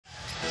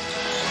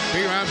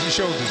arms and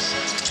shoulders.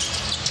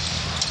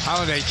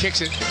 Holiday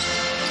kicks it.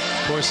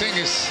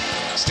 Porzingis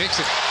sticks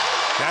it.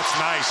 That's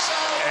nice.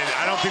 And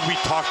I don't think we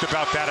talked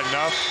about that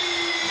enough.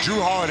 Jrue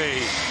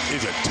Holiday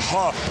is a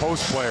tough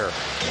post player.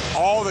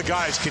 All the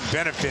guys can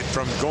benefit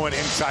from going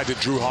inside to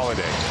Jrue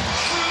Holiday.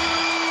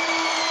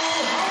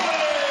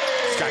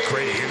 He's got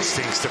great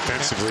instincts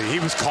defensively. He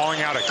was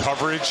calling out a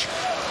coverage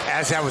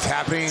as that was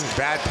happening.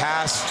 Bad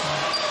pass.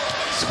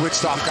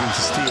 Switched off, got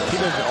the steal. He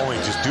doesn't only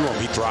just do them,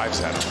 he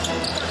drives at them.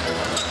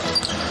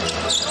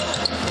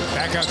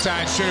 Back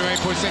outside, straight away,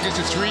 Porzingis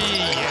to three.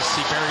 Yes,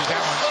 he buries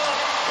that one.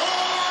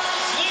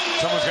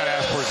 Someone's got to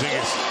ask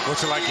Porzingis,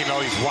 what's it like getting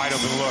all these wide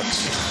open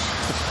looks?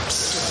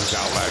 This was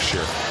out last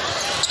year.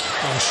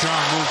 Oh,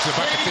 Strong moves the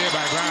bucket there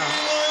by Brown.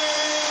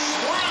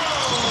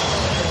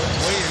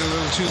 Waited a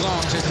little too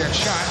long, take that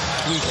shot.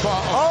 Loose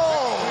ball.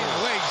 Oh!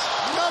 The legs.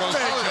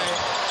 Nutmeg.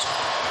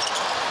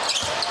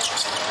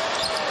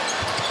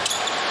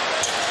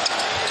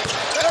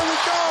 There we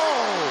go!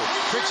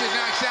 Pritchard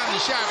knocks down the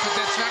shot, but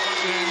that's not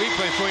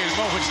replay for you in a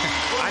moment.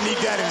 I need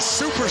that in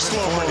super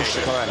slow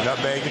motion. Call that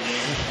nutmeg.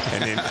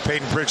 And then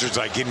Peyton Pritchard's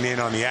like getting in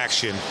on the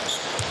action.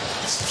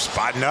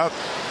 Spotting up,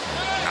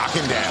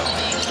 knocking down.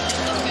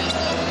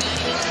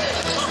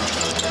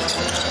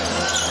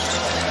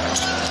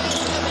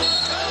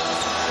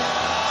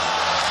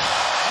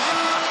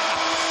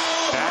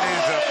 That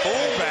is a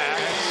fullback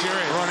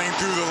running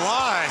through the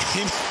line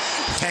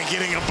and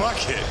getting a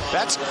bucket.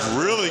 That's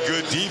really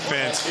good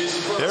defense.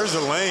 There's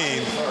a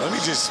lane. Let me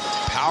just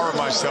power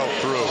myself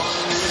through.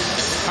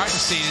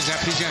 Hartenstein is up.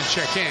 He's going to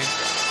check in.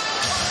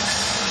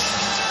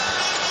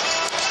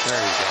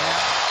 There you go.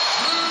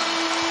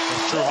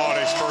 That's Jrue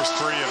Holiday's first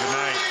three of the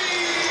night.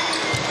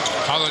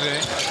 Holiday.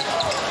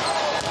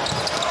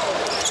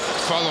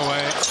 Fall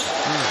away.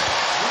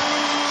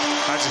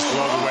 I just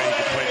love the way he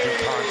can play through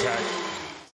contact.